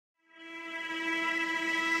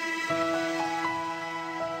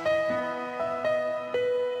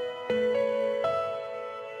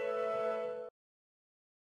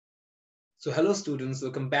So hello students,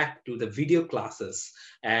 welcome back to the video classes.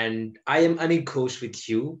 And I am Anik Ghosh with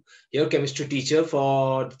you, your chemistry teacher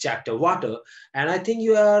for the chapter water. And I think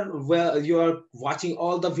you are watching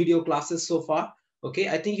all the video classes so far. Okay,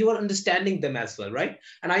 I think you are understanding them as well, right?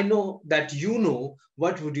 And I know that you know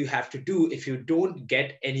what would you have to do if you don't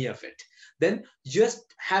get any of it. Then just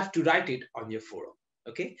have to write it on your forum.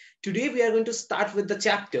 Okay, today we are going to start with the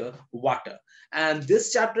chapter water. And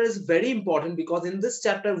this chapter is very important because in this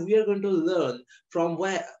chapter, we are going to learn from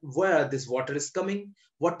where this water is coming,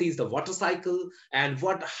 what is the water cycle, and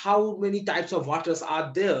how many types of waters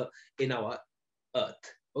are there in our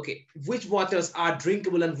earth. Okay, which waters are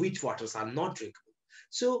drinkable and which waters are not drinkable.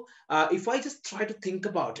 So if I just try to think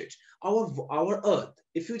about it, our earth,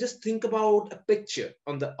 if you just think about a picture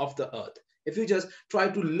of the earth, if you just try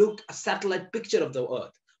to look a satellite picture of the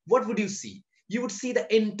earth, what would you see? You would see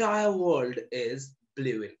the entire world is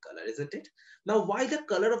blue in color, isn't it? Now, why the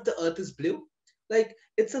color of the earth is blue? Like,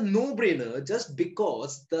 it's a no-brainer just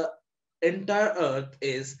because the entire earth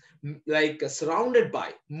is like surrounded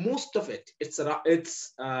by most of it. It's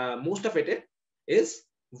most of it is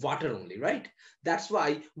water only, right? That's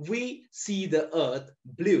why we see the earth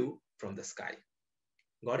blue from the sky.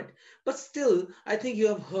 Got it? But still, I think you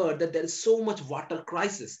have heard that there is so much water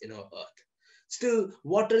crisis in our earth. Still,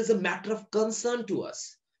 water is a matter of concern to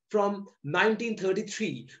us. From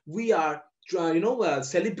 1933, we are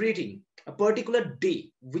celebrating a particular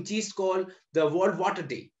day, which is called the World Water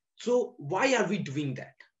Day. So why are we doing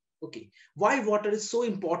that? Okay, why water is so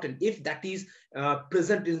important if that is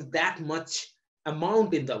present in that much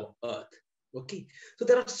amount in the earth? Okay, so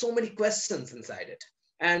there are so many questions inside it.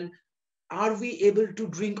 And are we able to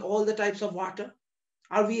drink all the types of water?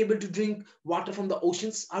 Are we able to drink water from the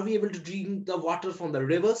oceans? Are we able to drink the water from the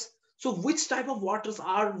rivers? So which type of waters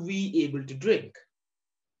are we able to drink?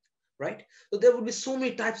 Right? So there will be so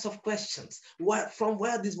many types of questions from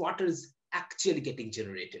where this water is actually getting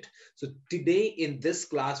generated. So today in this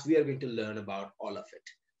class, we are going to learn about all of it.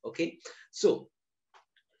 Okay. So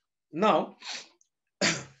now,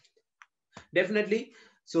 definitely,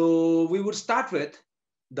 so we would start with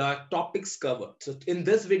the topics covered. So in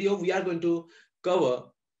this video, we are going to cover,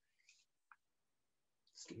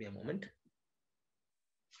 just give me a moment.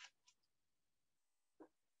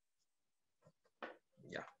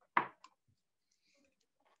 Yeah.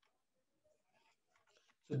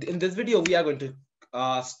 So in this video, we are going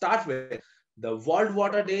to start with the World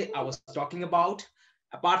Water Day I was talking about.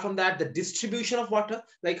 Apart from that, the distribution of water,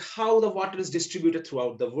 like how the water is distributed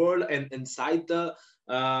throughout the world and inside the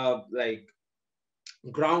like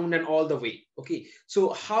ground and all the way. Okay,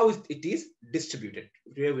 so how it is distributed.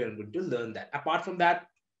 Today we are going to learn that. Apart from that,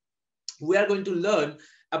 we are going to learn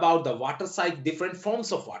about the water cycle, different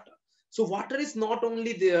forms of water. So water is not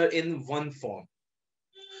only there in one form.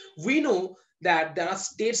 We know that there are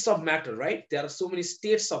states of matter, right? There are so many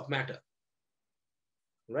states of matter,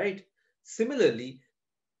 right? Similarly,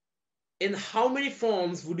 in how many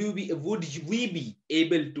forms would we be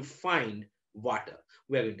able to find water?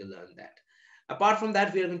 We are going to learn that. Apart from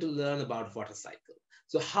that, we are going to learn about water cycle.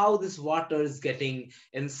 So how this water is getting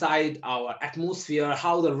inside our atmosphere,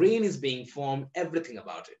 how the rain is being formed, everything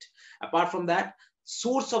about it. Apart from that,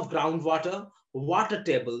 source of groundwater, water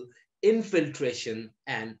table, infiltration,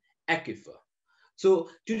 and aquifer. So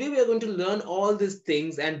today we are going to learn all these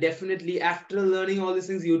things, and definitely after learning all these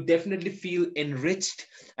things, you definitely feel enriched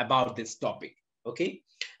about this topic. Okay.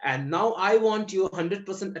 And now I want your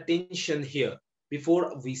 100% attention here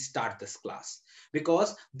before we start this class,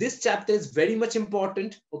 because this chapter is very much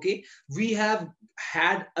important. Okay. We have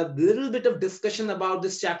had a little bit of discussion about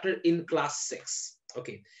this chapter in class 6.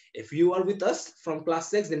 Okay. If you are with us from class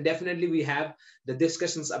 6, then definitely we have the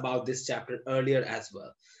discussions about this chapter earlier as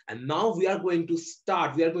well. And now we are going to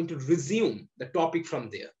resume the topic from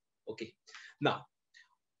there. Okay. Now,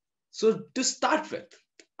 so to start with,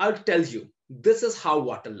 I'll tell you, this is how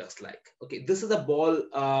water looks like. Okay. This is a ball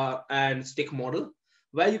and stick model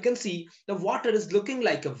where you can see the water is looking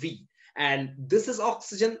like a V, and this is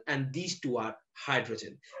oxygen and these two are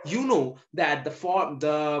hydrogen. You know that the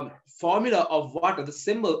formula of water, the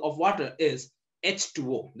symbol of water is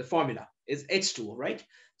H2O. The formula is H2O, right?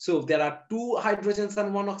 So there are two hydrogens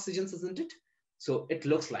and one oxygen, isn't it? So it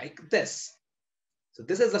looks like this. So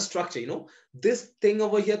this is the structure, this thing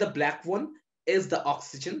over here, the black one is the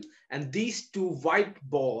oxygen, and these two white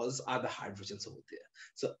balls are the hydrogens over there.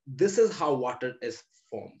 So this is how water is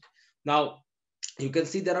formed. Now, you can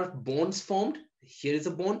see there are bonds formed. Here is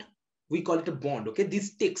a bond, We call it a bond. Okay,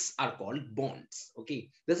 these sticks are called bonds. Okay,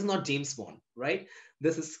 this is not James Bond, right?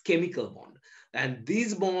 This is chemical bond, and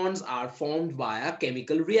these bonds are formed via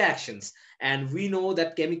chemical reactions. And we know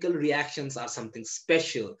that chemical reactions are something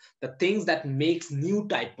special, the things that makes new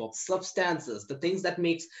type of substances, the things that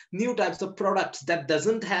makes new types of products that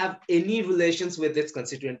doesn't have any relations with its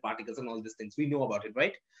constituent particles and all these things. We know about it,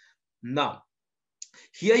 right? Now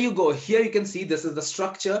here you go. Here you can see this is the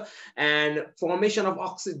structure and formation of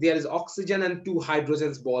oxygen. There is oxygen and two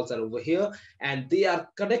hydrogen balls are over here, and they are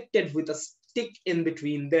connected with a stick in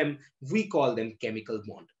between them. We call them chemical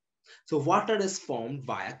bond. So water is formed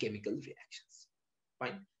via chemical reactions.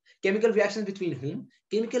 Fine. Chemical reactions between whom?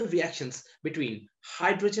 Chemical reactions between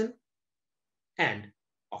hydrogen and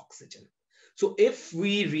oxygen. So if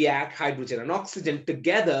we react hydrogen and oxygen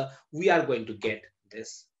together, we are going to get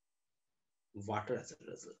this water as a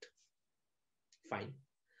result. Fine.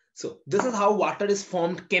 So this is how water is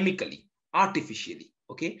formed chemically, artificially.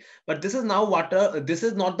 Okay. But this is now water. This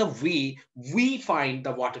is not the way we find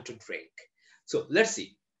the water to drink. So let's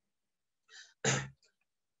see.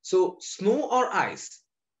 So snow or ice,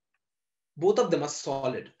 both of them are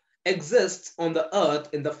solid, exists on the earth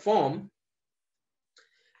in the form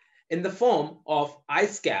of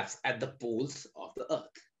ice caps at the poles of the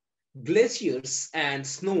earth, glaciers and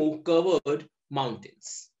snow-covered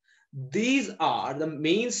mountains. These are the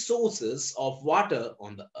main sources of water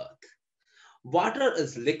on the earth. Water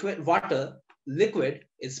is liquid. Liquid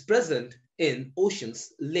is present in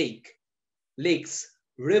oceans, lakes,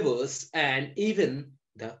 rivers, and even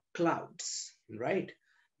the clouds, right?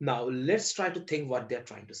 Now let's try to think what they're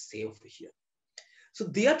trying to say over here. So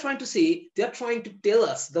they are trying to tell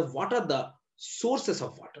us what are the sources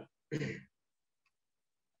of water.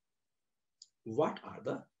 What are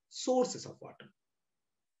the sources of water?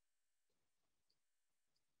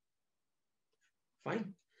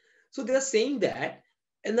 Fine. So they are saying that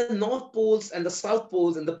in the North Poles and the South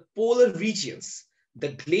Poles and the polar regions, the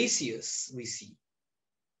glaciers we see.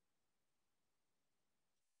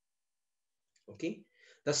 Okay.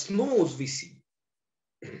 The snows we see.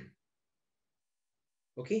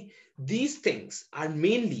 Okay. These things are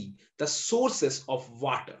mainly the sources of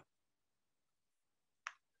water.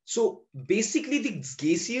 So basically the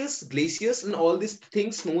glaciers and all these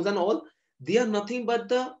things, snows and all, they are nothing but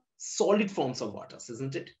the solid forms of waters,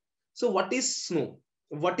 isn't it? So what is snow?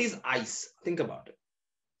 What is ice? Think about it.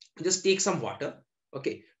 Just take some water,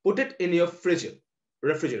 okay, put it in your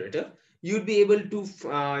refrigerator. You'd be able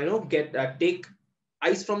to get take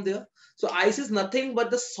ice from there. So ice is nothing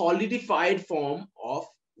but the solidified form of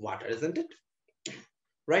water, isn't it?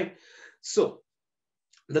 Right. So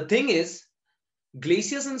the thing is,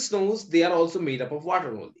 glaciers and snows, they are also made up of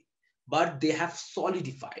water only, but they have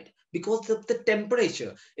solidified because of the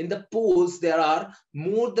temperature. In the poles, there are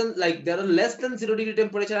there are less than 0 degree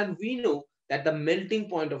temperature, and we know that the melting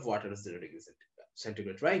point of water is 0 degrees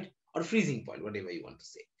centigrade, right? Or freezing point, whatever you want to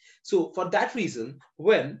say. So for that reason,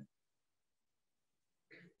 when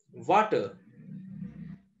water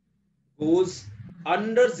goes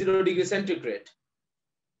under 0 degree centigrade,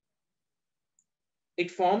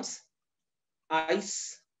 it forms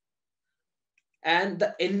ice, and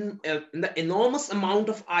the enormous amount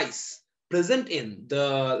of ice present in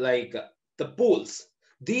the poles,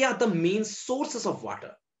 they are the main sources of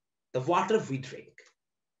water, the water we drink.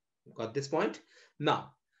 Got this point?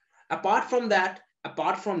 Now apart from that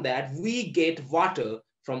we get water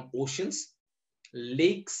from oceans,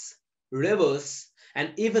 lakes, rivers,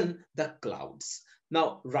 and even the clouds.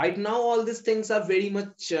 Now right now all these things are very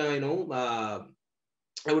much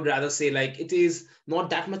I would rather say, like, it is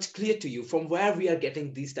not that much clear to you from where we are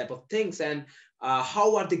getting these type of things, and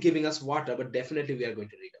how are they giving us water, but definitely we are going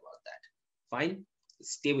to read about that. Fine,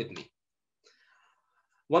 stay with me.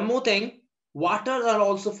 One more thing, water are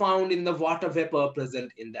also found in the water vapor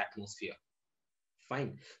present in the atmosphere.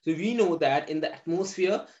 Fine. So we know that in the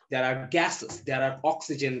atmosphere there are gases, there are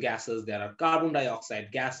oxygen gases, there are carbon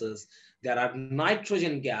dioxide gases, there are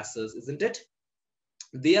nitrogen gases, isn't it?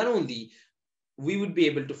 They are only we would be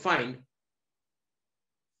able to find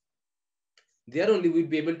there only we'd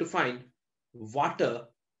be able to find water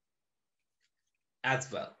as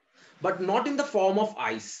well, but not in the form of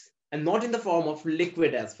ice and not in the form of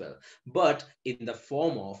liquid as well, but in the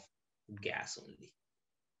form of gas only.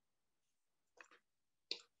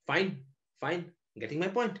 Fine, fine, getting my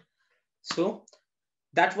point. So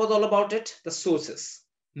that was all about it, the sources.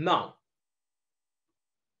 Now,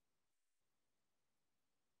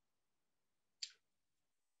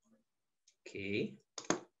 okay.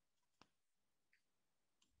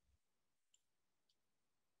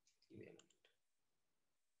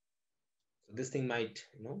 So this thing might,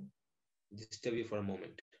 disturb you for a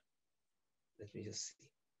moment. Let me just see.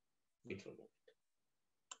 Wait for a moment.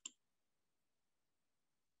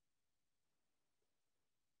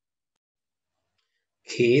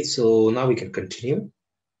 Okay, so now we can continue.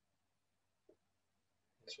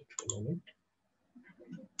 For a moment.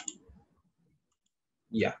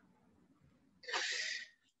 Yeah.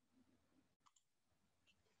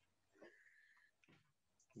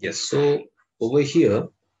 Yes, so over here,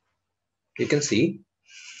 you can see.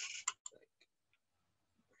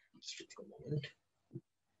 Just wait for a moment.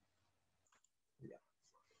 Yeah.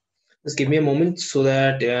 Just give me a moment so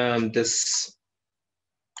that this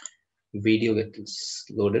video gets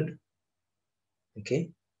loaded. Okay.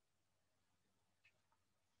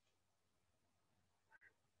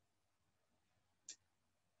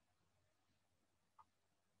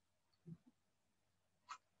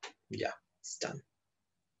 Yeah, it's done.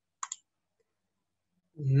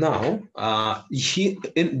 Now, here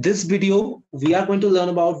in this video, we are going to learn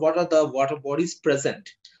about what are the water bodies present,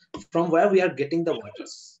 from where we are getting the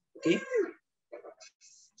waters. Okay.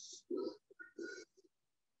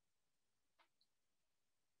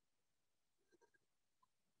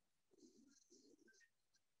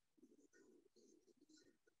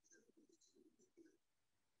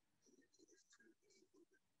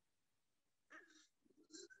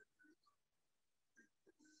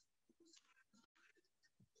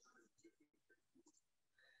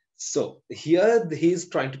 So here he's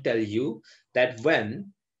trying to tell you that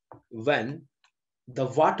when the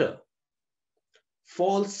water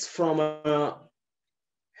falls from a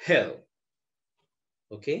hill,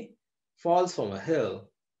 okay, falls from a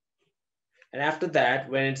hill, and after that,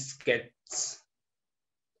 when it gets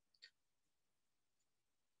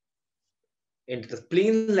into the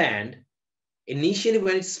plain land, initially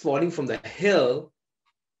when it's falling from the hill,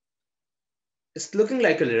 it's looking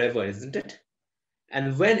like a river, isn't it?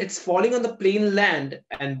 And when it's falling on the plain land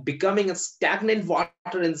and becoming a stagnant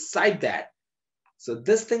water inside that, so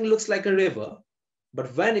this thing looks like a river.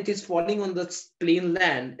 But when it is falling on the plain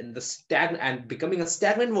land in the stagnant and becoming a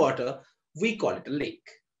stagnant water, we call it a lake.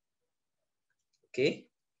 Okay.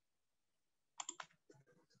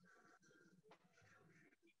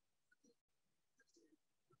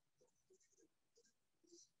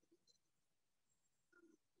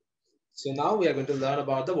 So now we are going to learn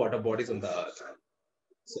about the water bodies on the earth.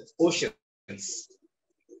 So oceans.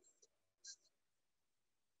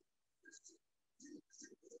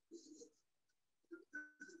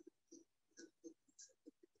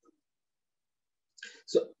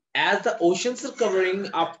 So as the oceans are covering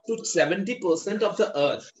up to 70% of the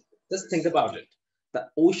earth, just think about it. The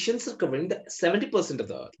oceans are covering the 70% of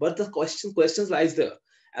the earth, but the questions lies there.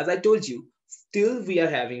 As I told you, still we are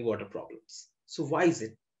having water problems. So why is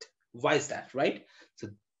it? Why is that, right? So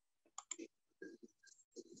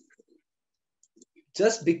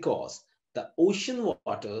just because the ocean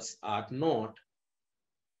waters are not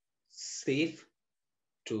safe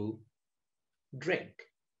to drink.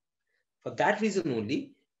 For that reason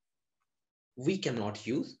only, we cannot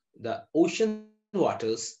use the ocean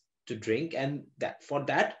waters to drink, and that for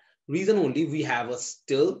that reason only we have a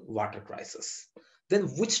still water crisis. Then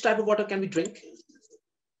which type of water can we drink?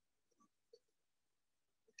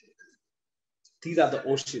 These are the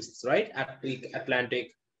oceans, right?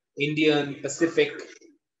 Atlantic, Indian, Pacific.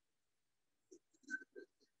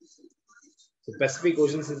 So Pacific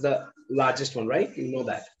Oceans is the largest one, right? You know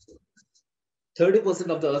that. 30%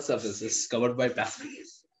 of the Earth's surface is covered by Pacific.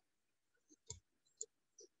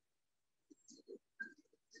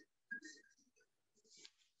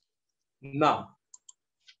 Now,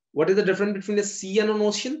 what is the difference between a sea and an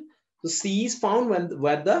ocean? The sea is found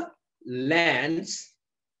where the lands,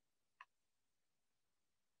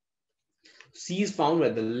 sea is found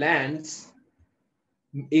where the lands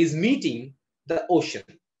is meeting the ocean.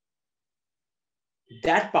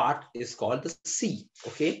 That part is called the sea,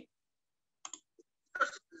 okay?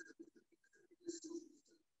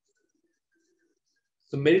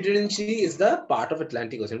 So Mediterranean Sea is the part of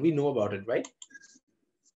Atlantic Ocean. We know about it, right?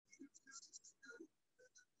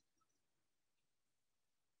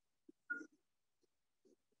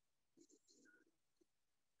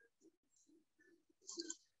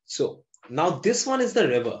 So now this one is the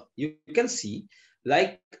river. You can see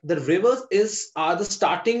like the rivers are the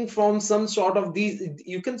starting from some sort of these,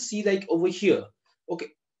 you can see like over here, okay,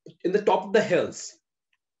 in the top of the hills,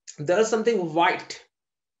 there is something white.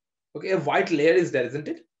 Okay, a white layer is there, isn't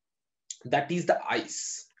it? That is the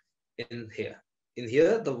ice in here. In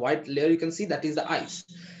here, the white layer you can see that is the ice.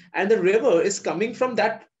 And the river is coming from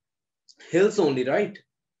that hills only, right?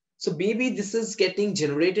 So maybe this is getting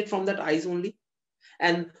generated from that ice only.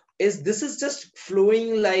 And is this is just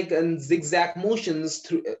flowing like in zigzag motions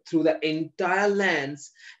through the entire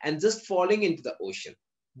lands and just falling into the ocean.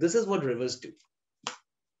 This is what rivers do.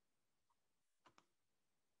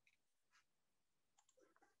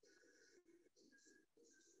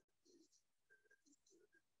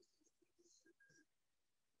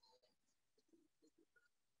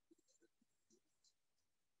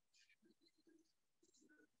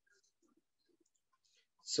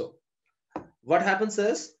 So what happens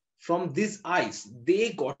is, from this ice,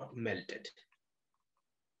 they got melted.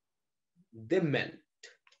 They melt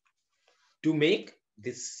to make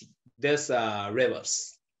this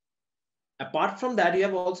rivers. Apart from that, you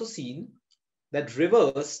have also seen that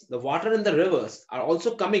rivers, the water in the rivers are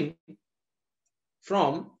also coming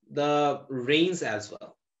from the rains as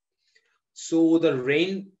well. So the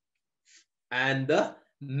rain and the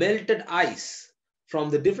melted ice from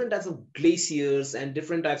the different types of glaciers and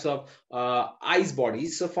different types of ice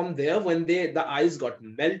bodies. So from there, when the ice got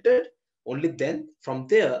melted, only then from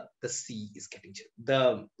there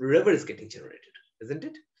the river is getting generated, isn't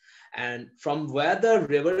it? And from where the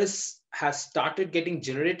river has started getting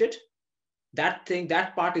generated, that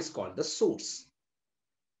part is called the source.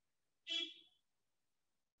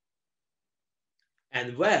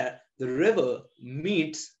 And where the river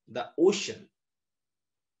meets the ocean,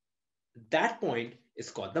 that point is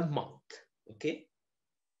called the mouth. Okay,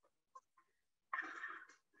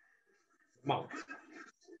 mouth.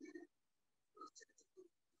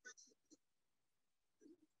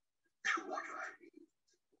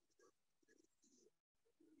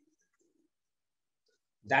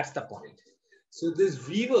 That's the point. So this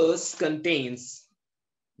rivers contains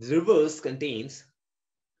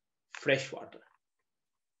fresh water.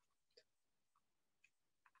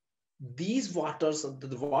 These waters are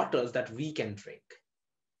the waters that we can drink.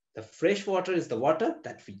 The fresh water is the water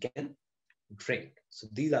that we can drink. So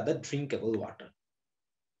these are the drinkable water.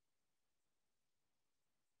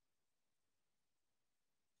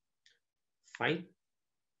 Fine.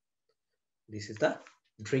 This is the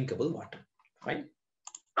drinkable water. Fine.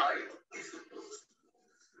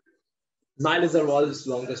 Nile is the world's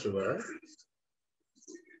longest river. Right?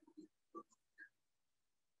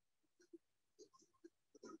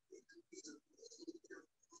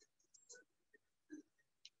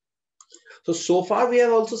 So far we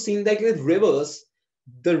have also seen that with rivers,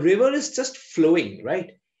 the river is just flowing,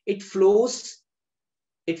 right? It flows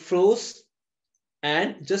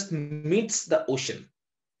and just meets the ocean,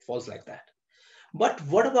 falls like that. But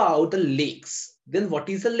what about the lakes? Then what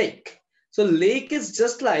is a lake? So lake is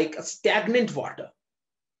just like a stagnant water,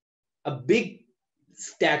 a big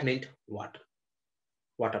stagnant water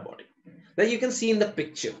body. That you can see in the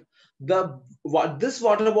picture. This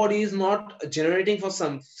water body is not generating for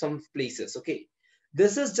some places. Okay,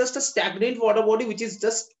 this is just a stagnant water body which is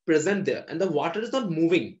just present there, and the water is not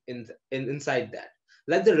moving inside that.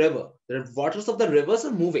 Like the waters of the rivers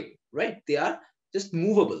are moving, right? They are just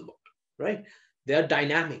movable water, right? They are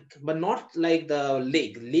dynamic, but not like the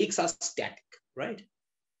lake. Lakes are static, right?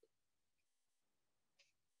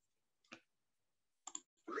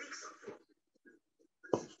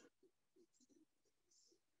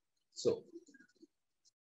 So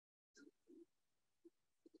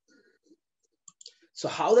So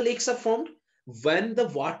how the lakes are formed? When the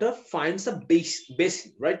water finds a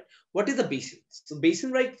basin, right? What is a basin? So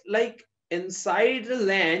basin, right? Like inside the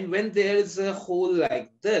land, when there is a hole like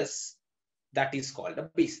this, that is called a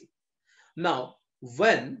basin. Now,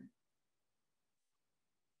 when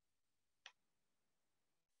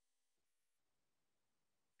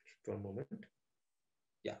for a moment,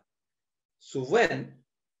 yeah. So when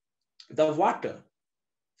the water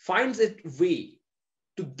finds its way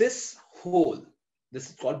to this hole, this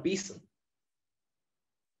is called basin.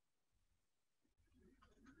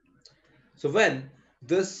 So when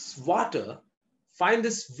this water finds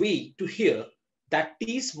its way to here, that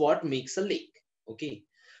is what makes a lake. Okay.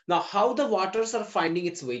 Now, how the waters are finding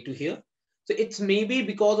its way to here? So it's maybe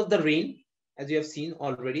because of the rain, as you have seen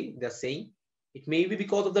already, they're saying it may be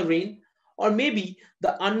because of the rain, or maybe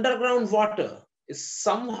the underground water is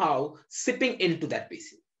somehow sipping into that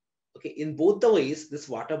basin. Okay. In both the ways, this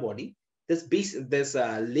water body, this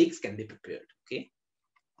lakes can be prepared. Okay.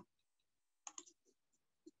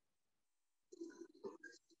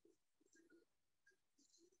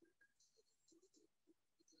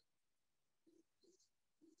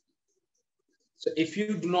 So if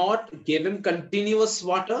you do not give them continuous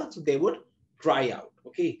water, so they would dry out.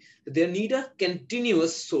 Okay, so they need a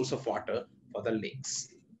continuous source of water for the lakes.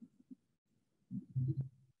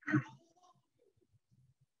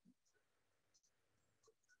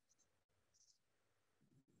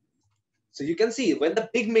 So you can see when the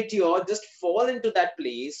big meteor just fall into that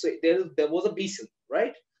place, so there was a basin,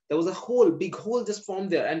 right? There was a hole, big hole just formed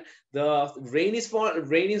there, and the rain is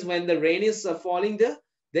when the rain is falling there,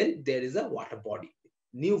 then there is a water body,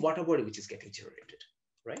 new water body which is getting generated,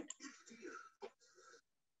 right?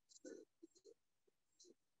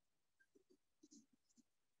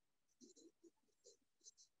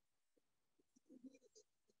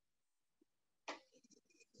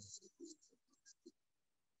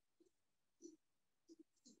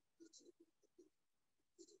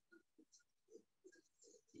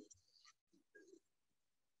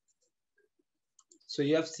 So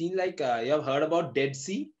you have seen like you have heard about Dead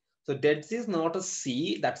Sea. So Dead Sea is not a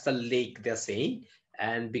sea, that's a lake they're saying.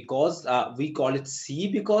 And because we call it sea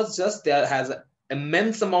because just there has an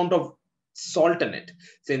immense amount of salt in it.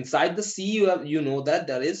 So inside the sea, you know that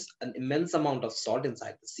there is an immense amount of salt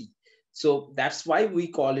inside the sea. So that's why we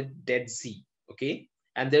call it Dead Sea. Okay.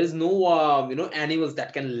 And there is no animals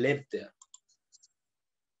that can live there.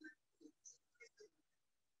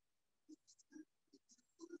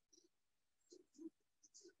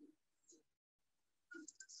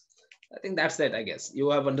 I think that's it, I guess. You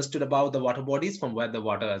have understood about the water bodies from where the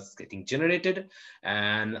water is getting generated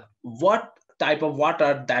and what type of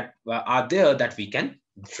water that are there that we can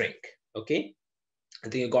drink. Okay. I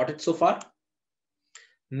think you got it so far.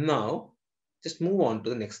 Now, just move on to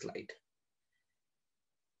the next slide.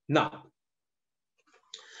 Now,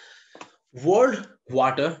 World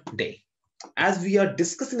Water Day. As we are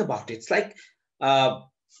discussing about it, it's like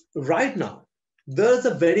right now, there's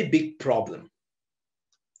a very big problem.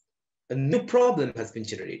 A new problem has been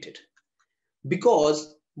generated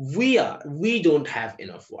because we don't have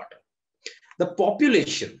enough water. The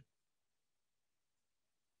population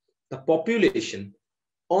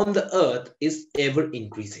on the earth is ever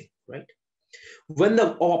increasing, right? When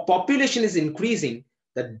the population is increasing,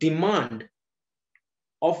 the demand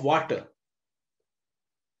of water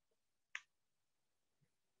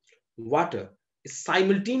is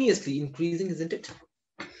simultaneously increasing, isn't it?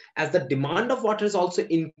 As the demand of water is also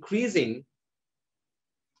increasing,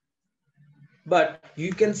 but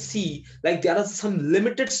you can see like there are some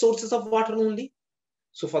limited sources of water only.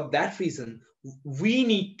 So for that reason, we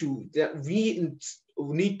need to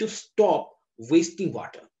stop wasting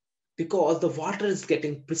water because the water is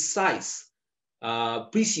getting precious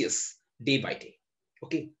day by day.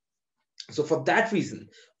 Okay. So for that reason,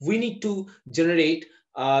 we need to generate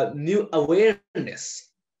new awareness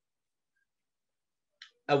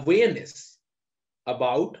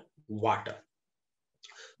about water.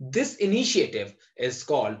 This initiative is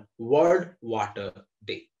called World Water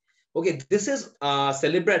Day. Okay, this is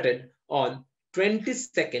celebrated on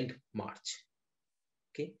 22nd March.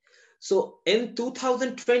 Okay, so in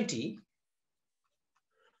 2020,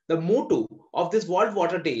 the motto of this World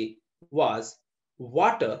Water Day was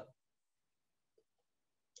water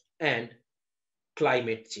and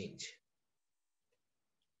climate change.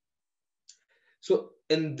 So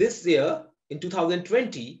in this year, in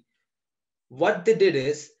 2020, what they did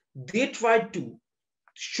is they tried to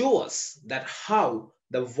show us that how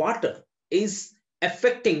the water is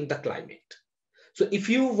affecting the climate. So if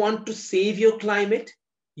you want to save your climate,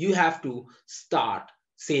 you have to start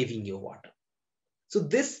saving your water. So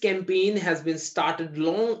this campaign has been started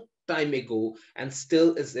long time ago and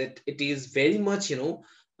still it is very much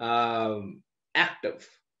active.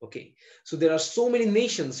 Okay, so there are so many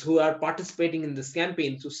nations who are participating in this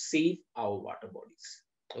campaign to save our water bodies.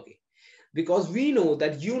 Okay, because we know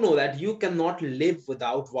that you cannot live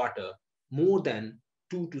without water more than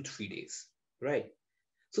 2 to 3 days, right?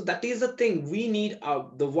 So that is the thing, we need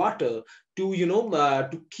the water to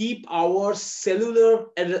to keep our cellular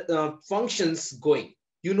functions going.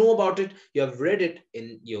 You know about it, you have read it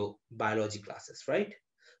in your biology classes, right?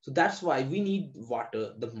 So that's why we need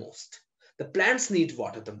water the most. The plants need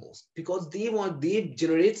water the most because they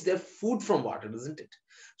generate their food from water, isn't it?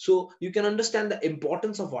 So you can understand the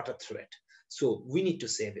importance of water through it. So we need to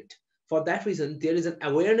save it. For that reason, there is an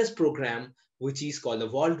awareness program which is called the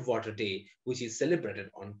World Water Day, which is celebrated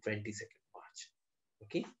on 22nd March.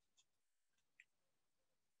 Okay.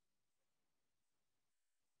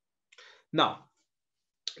 Now,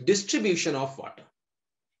 distribution of water.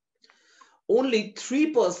 Only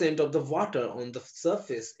 3% of the water on the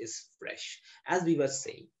surface is fresh, as we were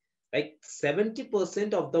saying. Like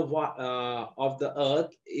 70% of the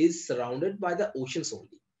earth is surrounded by the oceans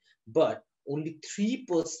only, but only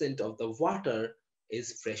 3% of the water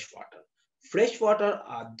is fresh water. Fresh water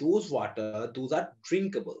are those are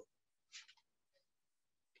drinkable.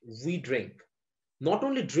 We drink. Not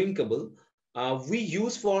only drinkable, we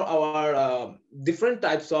use for our different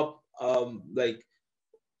types of like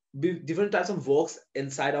different types of works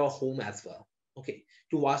inside our home as well. Okay,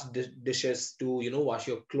 to wash dishes, to wash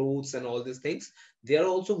your clothes and all these things. There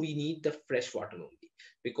also we need the fresh water only,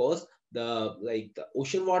 because the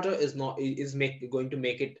ocean water is not is going to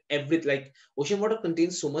make it every, like, ocean water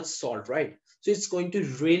contains so much salt, right? So it's going to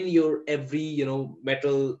ruin your every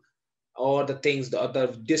metal, or the things,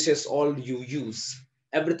 the dishes, all you use,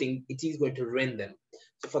 everything, it is going to ruin them.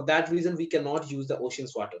 So for that reason we cannot use the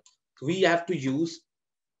ocean's water. We have to use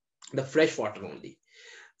the fresh water only.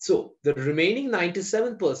 So the remaining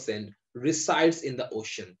 97% resides in the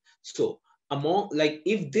ocean. So among, like,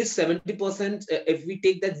 if this 70%, if we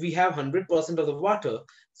take that we have 100% of the water,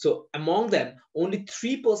 so among them only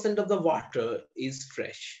 3% of the water is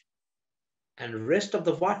fresh, and rest of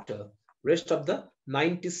the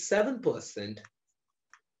 97%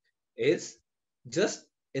 is just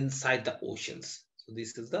inside the oceans. So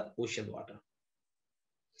this is the ocean water.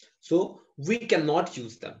 So we cannot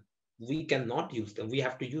use them. We cannot use them. We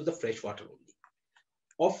have to use the fresh water only.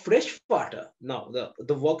 Of fresh water, now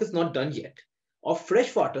the work is not done yet. Of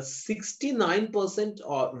fresh water, 69%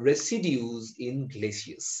 are residues in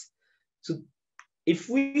glaciers. So if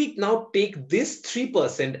we now take this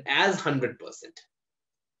 3% as 100%,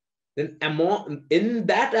 then in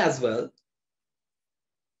that as well,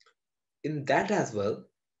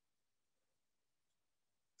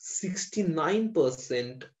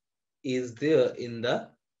 69% is there in the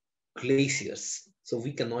glaciers. So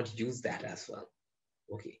we cannot use that as well.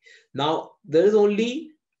 Okay, now there is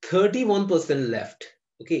only 31% left.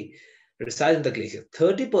 Okay, resides in the glacier.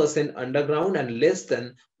 30% underground, and less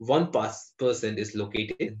than 1% is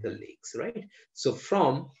located in the lakes, right? So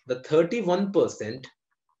from the 31%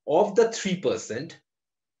 of the 3%,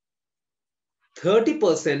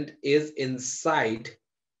 30% is inside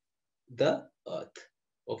the earth.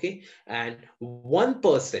 Okay, and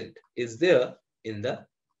 1% is there in the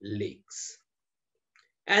lakes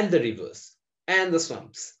and the rivers and the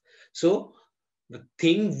swamps. So the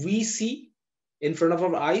thing we see in front of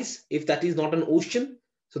our eyes, if that is not an ocean,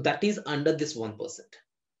 so that is under this 1%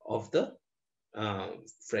 of the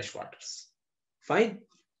fresh waters. Fine.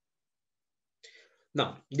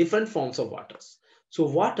 Now, different forms of waters. So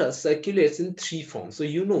water circulates in 3 forms. So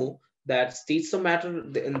you know that states of matter,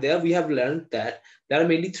 and there we have learned that there are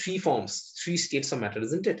mainly 3 forms, 3 states of matter,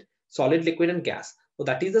 isn't it? Solid, liquid, and gas. So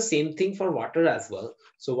that is the same thing for water as well.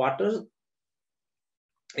 So water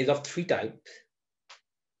is of 3 types: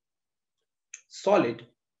 solid,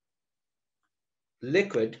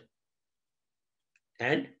 liquid,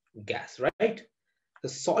 and gas, right? The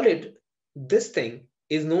solid, this thing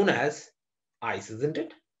is known as ice, isn't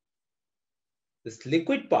it? This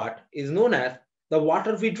liquid part is known as the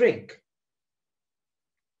water we drink.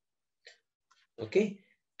 Okay,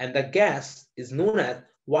 and the gas is known as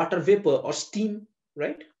water vapor or steam,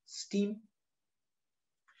 right? Steam.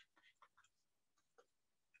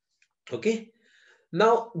 Okay,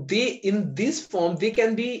 now in this form, they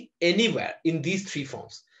can be anywhere in these 3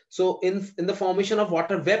 forms. So in the formation of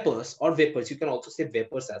water vapors or vapors, you can also say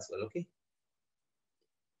vapors as well. Okay,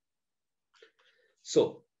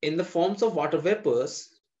 so in the forms of water vapors,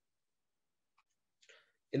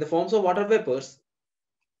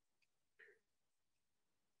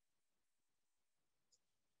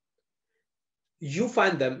 you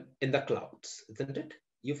find them in the clouds, isn't it?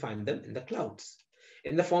 You find them in the clouds.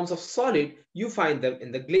 In the forms of solid, you find them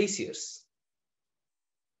in the glaciers.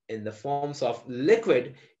 In the forms of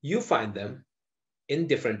liquid, you find them in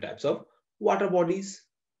different types of water bodies,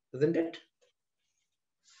 isn't it?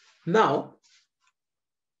 Now,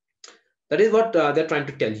 that is what they're trying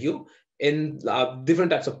to tell you. In different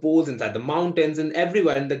types of pools, inside the mountains, and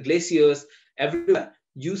everywhere, in the glaciers, everywhere,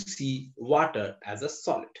 you see water as a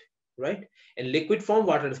solid, right? In liquid form,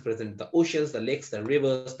 water is present in the oceans, the lakes, the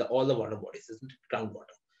rivers, all the water bodies, isn't it?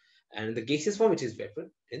 Groundwater. And in the gaseous form, it is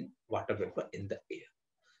vapor, in water vapor in the air.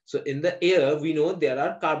 So in the air, we know there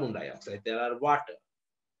are carbon dioxide, there are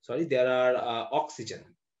there are oxygen,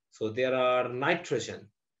 so there are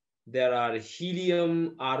nitrogen, there are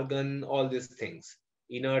helium, argon, all these things,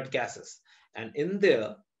 inert gases. And in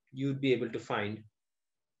there, you'd be able to find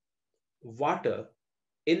water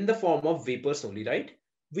in the form of vapors only, right?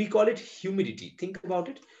 We call it humidity. Think about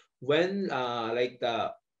it. When like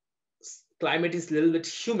the climate is a little bit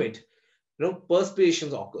humid,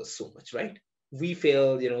 perspiration occurs so much, right? We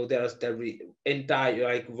feel, there's the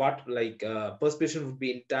entire, perspiration would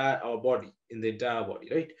be entire our body, in the entire body,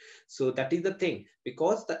 right? So that is the thing,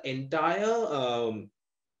 because the entire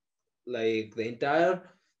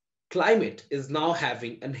climate is now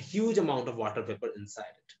having a huge amount of water vapor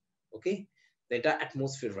inside it. Okay, the entire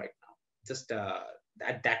atmosphere right now, just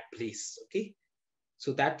at that place. Okay,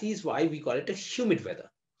 So that is why we call it a humid weather,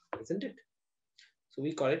 isn't it? So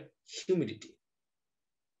we call it humidity.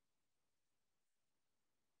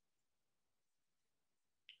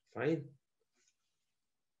 Fine.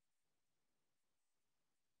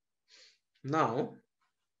 Now,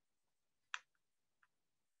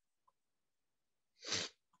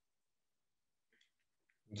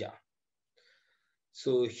 yeah.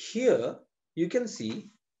 So here you can see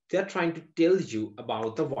they're trying to tell you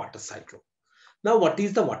about the water cycle. Now, what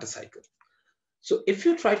is the water cycle? So if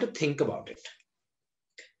you try to think about it,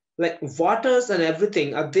 like waters and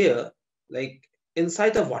everything are there, like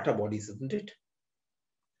inside the water bodies, isn't it?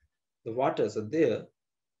 The waters are there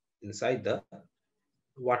inside the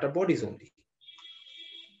water bodies only,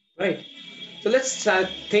 right? So let's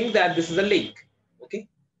think that this is a lake, okay?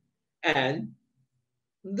 And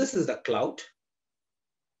this is the cloud,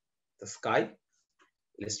 the sky.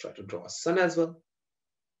 Let's try to draw a sun as well.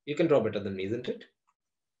 You can draw better than me, isn't it?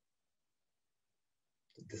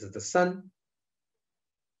 This is the sun,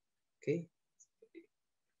 okay?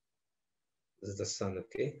 This is the sun,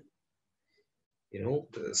 okay? You know,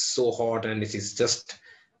 it's so hot and it is just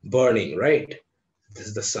burning, right? This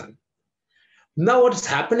is the sun. Now what's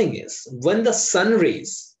happening is when the sun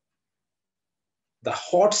rays, the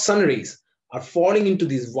hot sun rays are falling into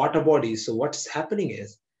these water bodies. So what's happening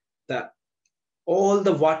is that all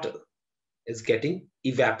the water is getting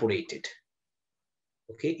evaporated.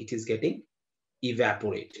 Okay, it is getting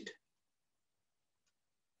evaporated.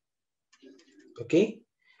 Okay,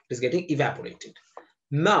 it is getting evaporated.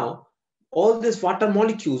 Now, all these water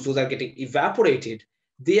molecules, those are getting evaporated,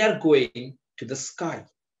 they are going to the sky.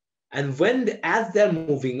 And when as they're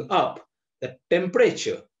moving up, the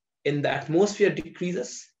temperature in the atmosphere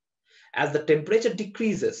decreases. As the temperature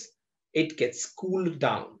decreases, it gets cooled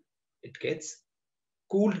down. It gets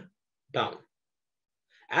cooled down.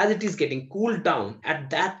 As it is getting cooled down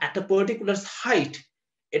at a particular height,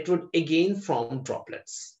 it would again form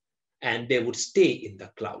droplets, and they would stay in the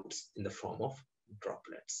clouds in the form of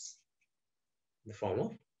droplets, in the form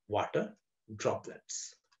of water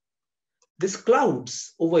droplets. These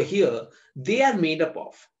clouds over here, they are made up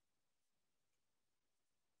of,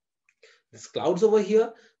 these clouds over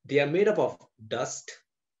here, they are made up of dust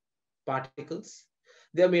particles.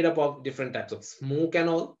 They are made up of different types of smoke and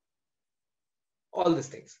all these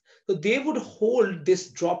things. So they would hold these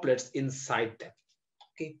droplets inside them,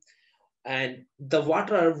 okay? And the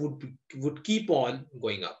water would keep on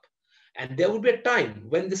going up. And there would be a time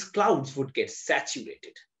when these clouds would get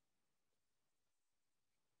saturated.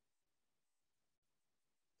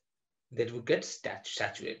 That would get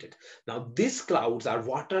saturated. Now these clouds are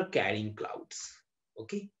water carrying clouds,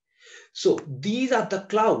 okay? So these are the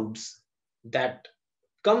clouds that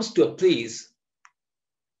comes to a place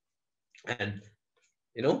and,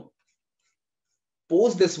 you know,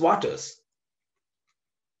 pours these waters.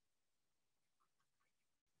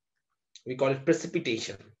 We call it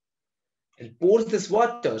precipitation, and pours these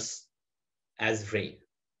waters as rain.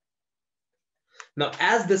 Now,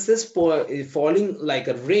 as this is falling like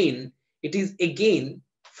a rain, it is again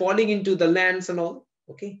falling into the lands and all,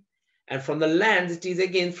 okay? And from the lands, it is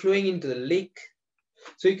again flowing into the lake.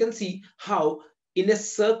 So you can see how in a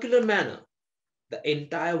circular manner, the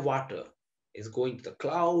entire water is going to the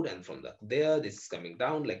cloud, and from there, this is coming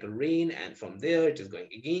down like a rain, and from there, it is going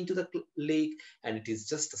again to the lake, and it is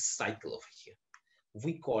just a cycle over here.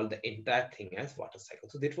 We call the entire thing as water cycle.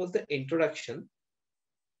 So that was the introduction.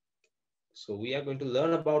 So we are going to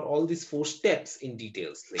learn about all these 4 steps in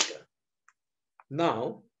details later.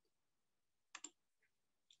 Now,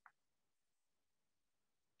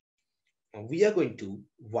 we are going to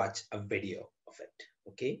watch a video of it,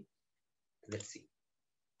 okay? Let's see.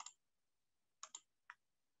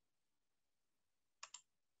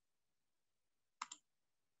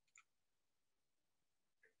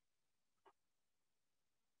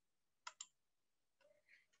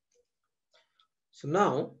 So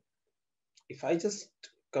now, if I just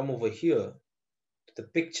come over here to the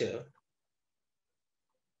picture,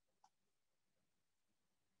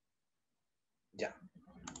 yeah.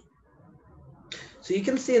 So you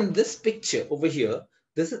can see in this picture over here,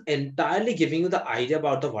 this is entirely giving you the idea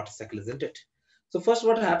about the water cycle, isn't it? So first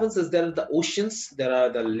what happens is there are the oceans, there are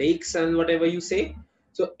the lakes and whatever you say.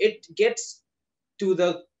 So it gets to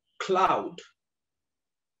the cloud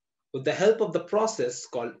with the help of the process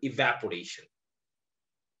called evaporation,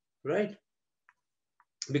 right?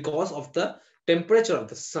 Because of the temperature of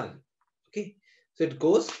the sun, okay? So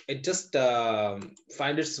it just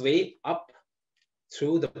finds its way up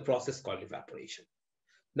through the process called evaporation.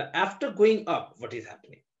 Now, after going up, what is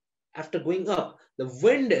happening? After going up, the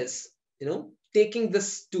wind is, taking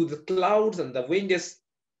this to the clouds, and the wind is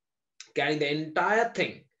carrying the entire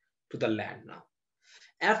thing to the land now.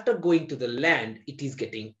 After going to the land, it is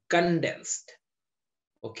getting condensed.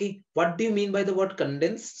 Okay, what do you mean by the word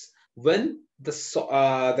condensed? When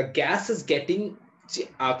the gas is getting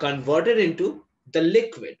converted into the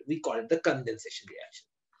liquid, we call it the condensation reaction.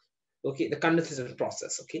 Okay, the condensation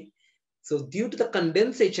process. Okay, so due to the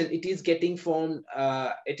condensation, it is getting formed.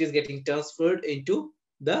 It is getting transferred into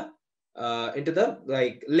the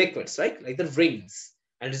like liquids, right? Like the rains,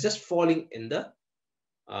 and it's just falling in the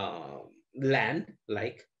land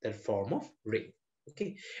like the form of rain.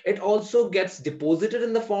 Okay, it also gets deposited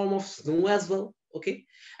in the form of snow as well. Okay,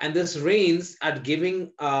 and this rains are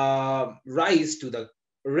giving rise to the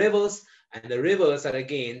rivers, and the rivers are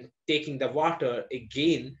again taking the water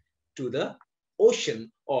again to the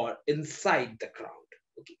ocean or inside the ground.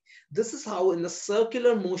 Okay, this is how in the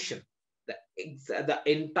circular motion the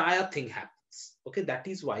entire thing happens. Okay, that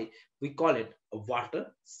is why we call it a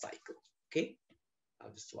water cycle. Okay,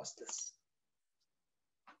 I'll just watch this.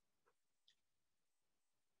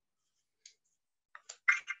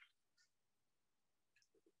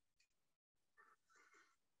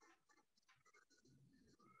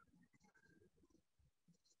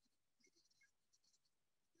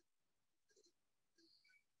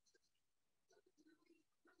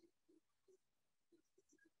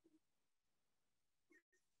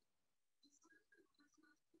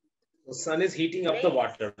 The sun is heating up the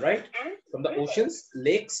water, right? From the oceans,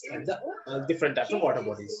 lakes, and the different types of water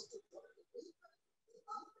bodies.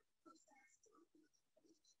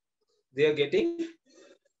 They are getting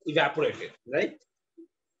evaporated, right?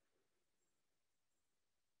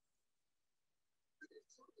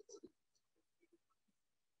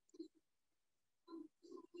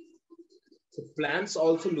 So plants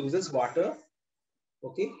also loses water,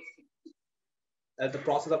 okay, at the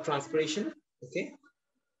process of transpiration, okay,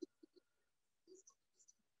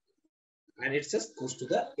 and it just goes to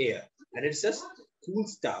the air, and it just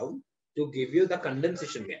cools down to give you the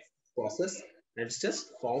condensation process, and it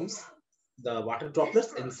just forms the water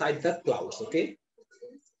droplets inside the clouds, okay.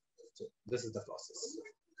 So this is the process.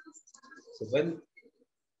 So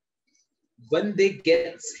when they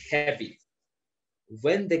gets heavy,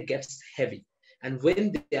 and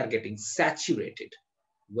when they are getting saturated,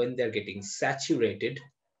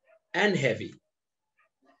 and heavy,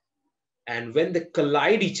 and when they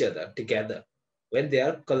collide each other together, when they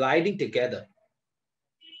are colliding together,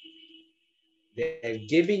 they are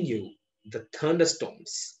giving you the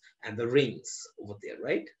thunderstorms and the rains over there,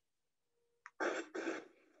 right?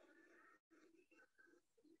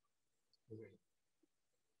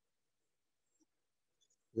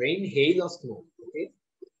 Rain, hail, or snow, okay?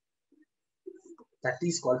 That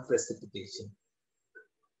is called precipitation.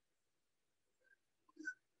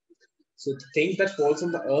 So the thing that falls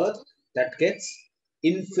on the earth that gets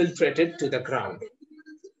infiltrated to the ground.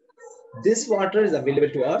 This water is available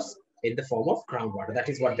to us in the form of groundwater. That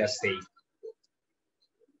is what they're saying.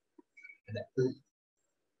 And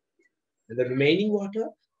the remaining water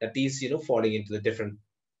that is, falling into the different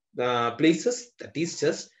places, that is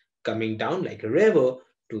just coming down like a river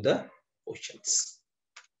to the oceans.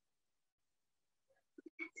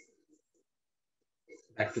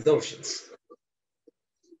 Back to the oceans.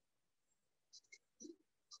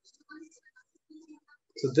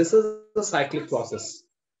 So this is a cyclic process.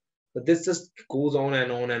 But this just goes on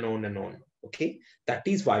and on and on and on. Okay, that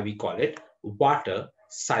is why we call it water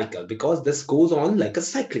cycle, because this goes on like a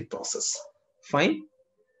cyclic process. Fine.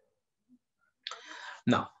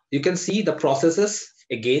 Now you can see the processes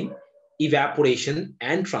again: evaporation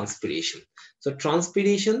and transpiration. So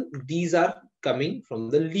transpiration, these are coming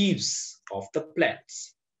from the leaves of the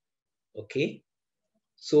plants. Okay,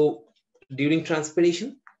 so during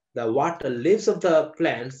transpiration, the water leaves of the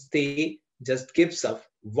plants, they just gives up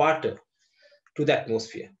water to the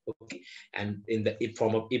atmosphere. Okay, and in the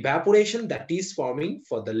form of evaporation, that is forming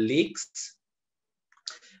for the lakes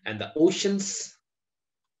and the oceans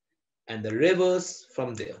and the rivers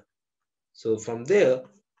from there. So from there,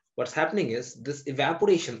 what's happening is this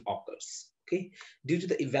evaporation occurs. Okay, due to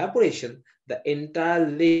the evaporation, the entire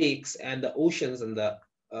lakes and the oceans and the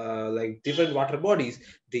like different water bodies,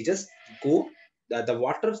 they just go, the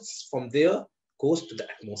water from there goes to the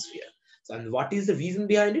atmosphere. So, and what is the reason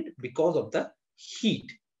behind it? Because of the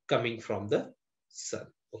heat coming from the sun.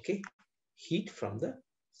 Okay, heat from the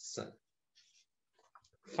sun.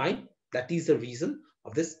 Fine, that is the reason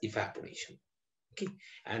of this evaporation. Okay,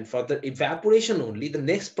 and for the evaporation only, the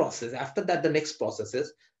next process, after that, the next process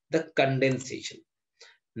is the condensation.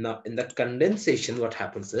 Now, in the condensation, what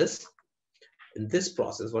happens is, in this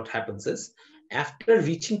process, what happens is, after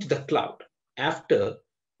reaching to the cloud, after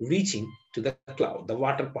reaching to the cloud, the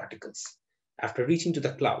water particles, after reaching to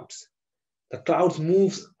the clouds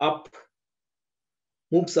moves up,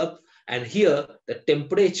 and here the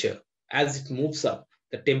temperature, as it moves up,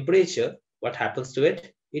 the temperature, what happens to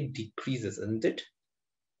it? It decreases, isn't it?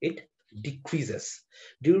 It decreases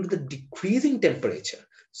due to the decreasing temperature.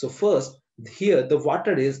 So first, here the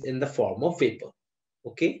water is in the form of vapor.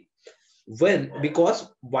 Okay, why? Because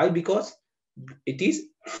it is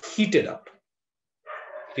heated up.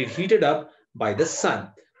 It is heated up by the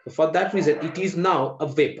sun. So for that reason, it is now a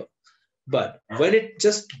vapor. But when it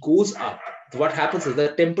just goes up, what happens is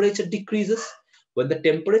the temperature decreases. When the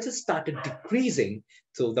temperature started decreasing,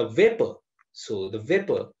 so the vapor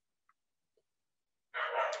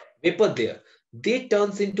there, they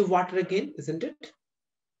turns into water again, isn't it?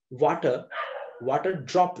 Water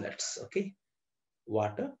droplets, okay?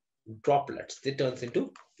 Water droplets, they turns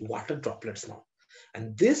into water droplets now.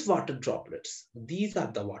 And these water droplets, these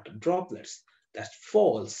are the water droplets that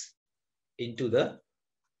falls into the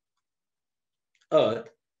earth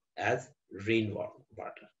as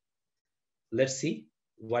rainwater. Let's see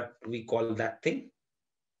what we call that thing.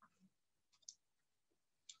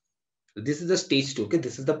 This is the stage 2, okay?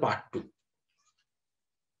 This is the part 2.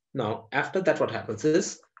 Now, after that, what happens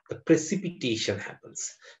is the precipitation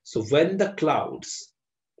happens. So when the clouds,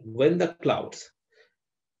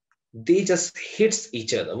 they just hits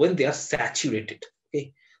each other, when they are saturated,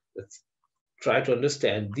 okay? Let's try to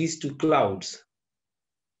understand these two clouds,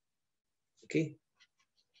 okay?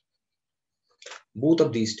 Both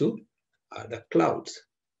of these two are the clouds.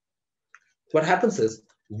 What happens is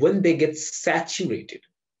when they get saturated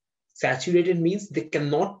means they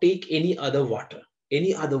cannot take any other water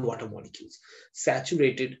molecules.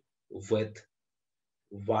 Saturated with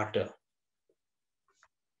water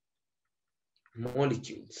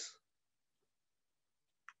molecules.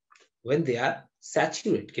 When they are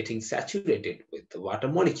getting saturated with the water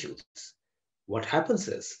molecules, what happens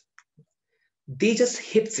is they just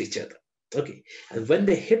hits each other. Okay, and when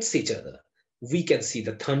they hits each other, we can see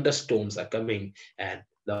the thunderstorms are coming and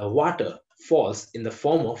the water falls in the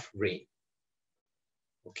form of rain.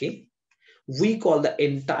 Okay, we call the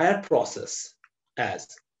entire process as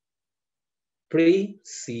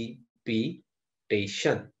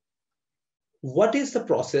precipitation. What is the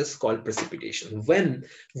process called precipitation? When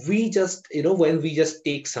we just,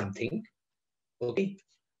 take something, okay,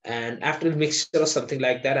 and after a mixture or something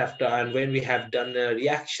like that, and when we have done a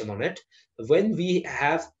reaction on it, when we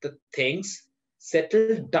have the things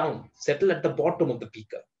settle at the bottom of the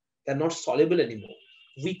beaker, they're not soluble anymore.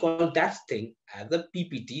 We call that thing as a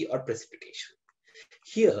PPT or precipitation.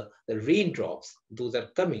 Here, the raindrops, those are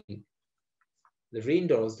coming,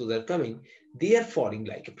 they are falling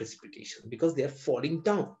like a precipitation because they are falling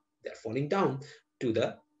down. They are falling down to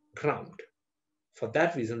the ground. For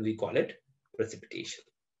that reason, we call it precipitation.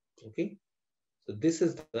 Okay, so this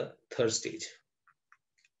is the third stage.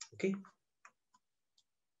 Okay,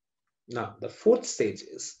 now the fourth stage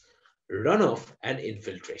is runoff and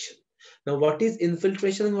infiltration. Now, what is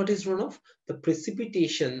infiltration and what is runoff? The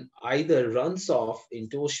precipitation either runs off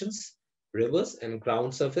into oceans, rivers, and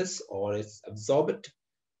ground surface, or it's absorbed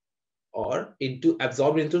into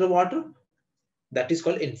the water. That is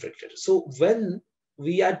called infiltration. So when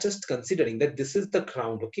we are just considering that this is the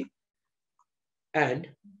ground, okay, and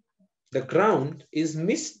the ground is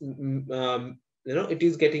it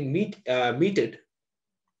is getting meted,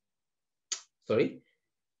 sorry,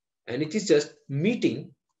 and it is just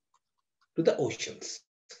meeting to the oceans,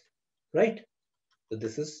 right? So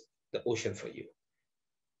this is the ocean for you.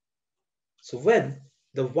 So when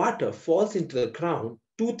the water falls into the ground,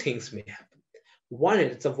 two things may happen. One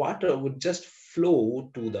is the water would just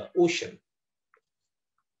flow to the ocean.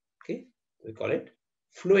 Okay, we call it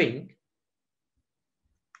flowing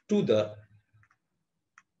to the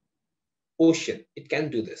ocean. It can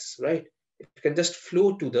do this, right? It can just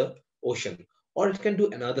flow to the ocean, or it can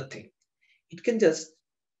do another thing. It can just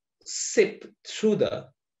sip through the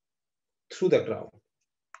ground.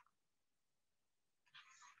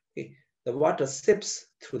 Okay, the water sips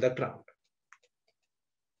through the ground.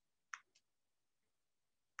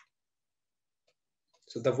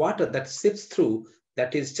 So the water that sips through,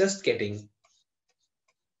 that is just getting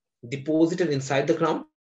deposited inside the ground.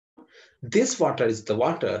 This water is the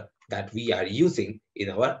water that we are using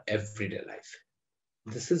in our everyday life.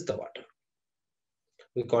 This is the water.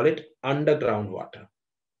 We call it underground water.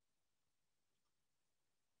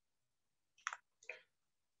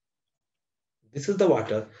 This is the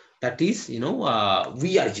water that is, we are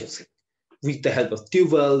using with the help of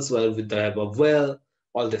tube wells, with the help of well,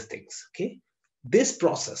 all these things, okay? This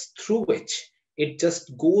process through which it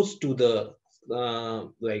just goes to the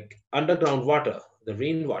like underground water, the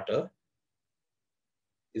rainwater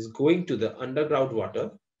is going to the underground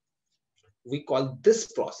water. We call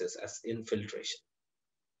this process as infiltration.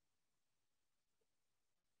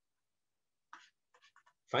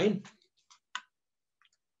 Fine.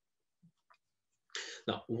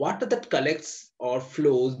 Now, water that collects or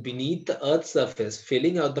flows beneath the Earth's surface,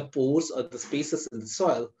 filling out the pores or the spaces in the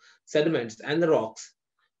soil, sediments, and the rocks,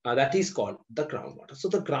 that is called the groundwater. So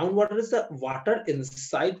the groundwater is the water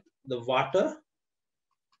inside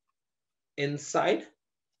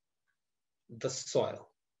the soil.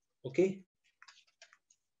 Okay.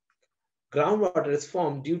 Groundwater is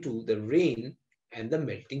formed due to the rain and the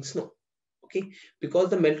melting snow. Okay, because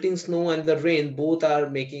the melting snow and the rain both are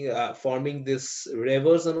making forming this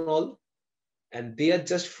rivers and all, and they are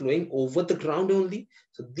just flowing over the ground only.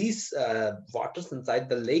 So these waters inside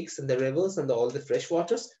the lakes and the rivers and all the fresh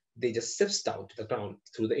waters, they just sifts down to the ground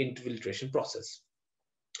through the infiltration process.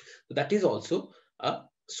 So that is also a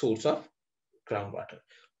source of groundwater.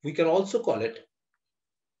 We can also call it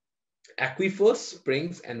aquifers,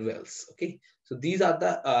 springs, and wells. Okay, so these are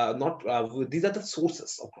the these are the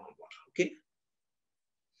sources of groundwater. Okay.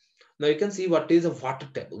 Now you can see what is a water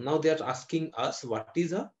table. Now they are asking us what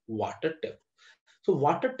is a water table. So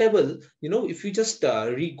water table, if you just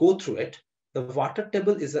go through it, the water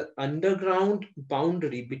table is an underground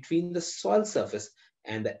boundary between the soil surface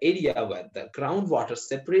and the area where the groundwater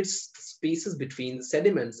separates spaces between the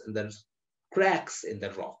sediments and the cracks in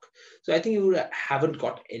the rock. So I think you haven't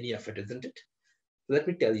got any of it, isn't it? Let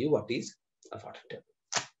me tell you what is a water table.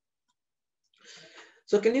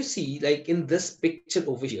 So can you see, like in this picture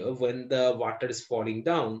over here, when the water is falling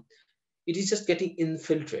down, it is just getting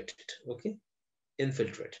infiltrated, okay?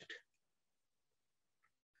 Infiltrated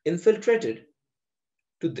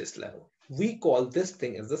to this level. We call this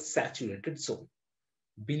thing as the saturated zone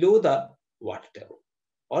below the water table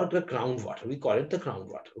or the groundwater. We call it the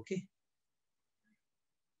groundwater, okay?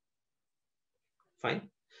 Fine.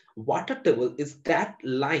 Water table is that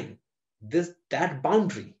line, that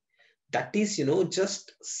boundary that is,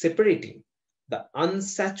 just separating the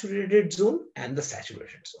unsaturated zone and the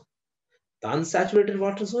saturated zone. The unsaturated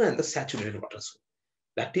water zone and the saturated water zone.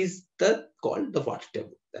 That is called the water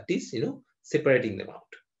table. That is, separating them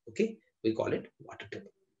out. Okay, we call it water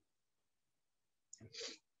table.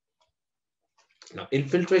 Now,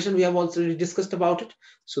 infiltration, we have already discussed about it.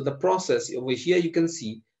 So the process over here, you can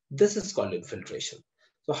see this is called infiltration.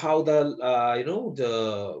 So how the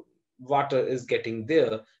the water is getting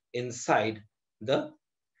there inside the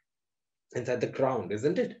ground,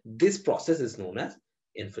 isn't it? This process is known as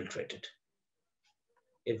infiltration.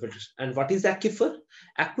 And what is aquifer?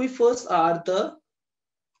 Aquifers are the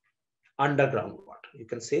underground water. You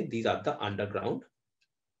can say these are the underground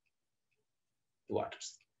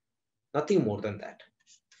waters. Nothing more than that.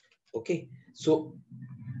 Okay. So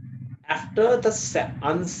after the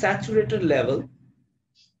unsaturated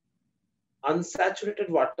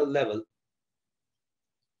water level,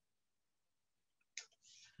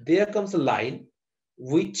 there comes a line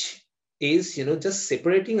which is, just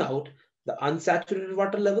separating out the unsaturated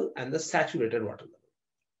water level and the saturated water level.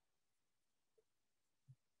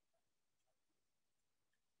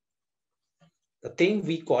 The thing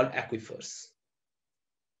we call aquifers.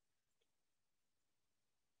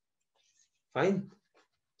 Fine.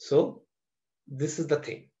 So this is the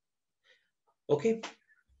thing. Okay.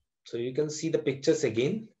 So you can see the pictures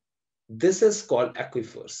again. This is called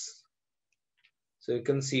aquifers. So you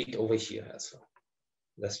can see it over here as well.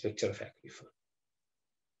 This picture of aquifer.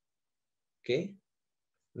 Okay.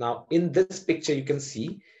 Now in this picture, you can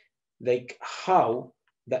see like how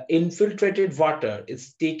the infiltrated water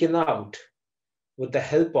is taken out with the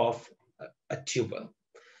help of a tubal.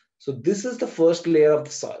 So this is the first layer of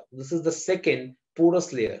the soil. This is the second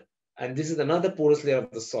porous layer. And this is another porous layer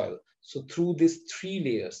of the soil. So through these three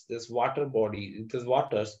layers, this water body, this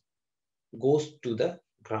water goes to the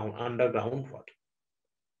ground, underground water.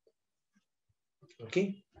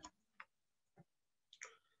 Okay.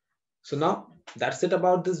 So now that's it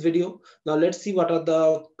about this video. Now let's see what are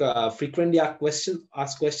the frequently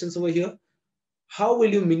asked questions over here. How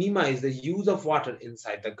will you minimize the use of water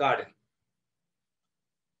inside the garden?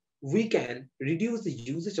 We can reduce the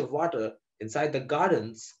usage of water inside the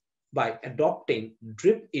gardens by adopting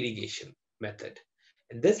drip irrigation method.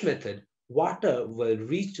 In this method, water will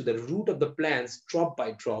reach to the root of the plants drop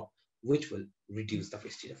by drop, which will reduce the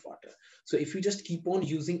wastage of water. So if you just keep on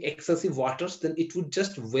using excessive waters, then it would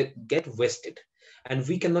just get wasted. And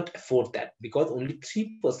we cannot afford that because only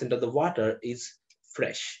 3% of the water is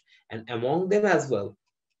fresh. And among them as well,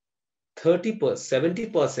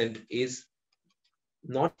 70% is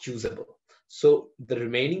not usable. So the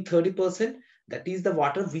remaining 30%, that is the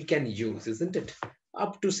water we can use, isn't it?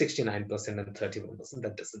 Up to 69% and 31%,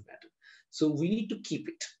 that doesn't matter. So we need to keep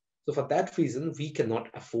it. So for that reason, we cannot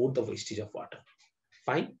afford the wastage of water.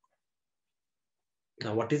 Fine.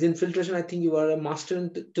 Now, what is infiltration? I think you are a master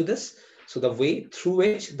into this. So the way through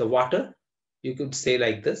which the water, you could say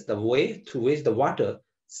like this, the way through which the water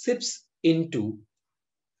sips into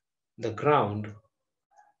the ground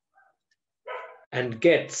and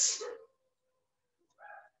gets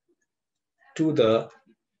to the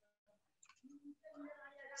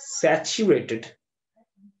saturated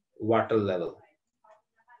water level.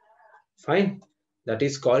 Fine. That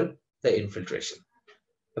is called the infiltration.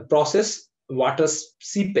 The process water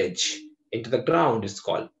seepage into the ground is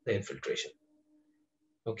called the infiltration.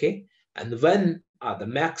 Okay. And when the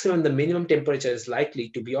maximum and the minimum temperature is likely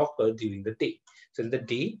to be occurred during the day. So in the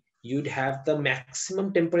day, you'd have the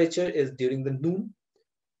maximum temperature is during the noon,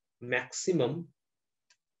 maximum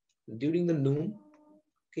during the noon.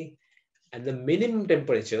 Okay. And the minimum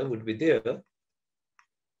temperature would be there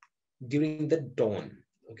during the dawn.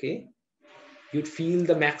 Okay. You'd feel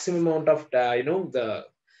the maximum amount of,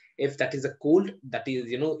 if that is a cold, that is,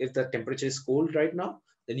 if the temperature is cold right now,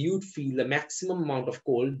 then you'd feel the maximum amount of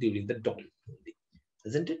cold during the dawn,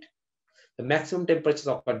 isn't it? The maximum temperatures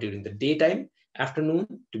occur during the daytime, afternoon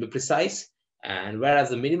to be precise, and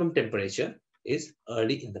whereas the minimum temperature is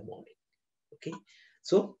early in the morning. Okay.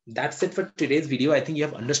 So that's it for today's video. I think you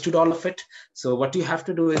have understood all of it. So what you have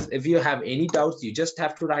to do is, if you have any doubts, you just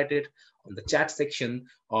have to write it on the chat section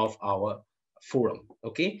of our forum.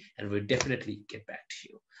 Okay. And we'll definitely get back to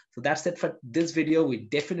you. So that's it for this video. We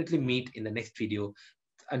definitely meet in the next video.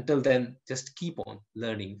 Until then, just keep on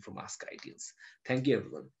learning from Ask IITians. Thank you,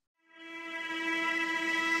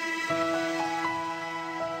 everyone.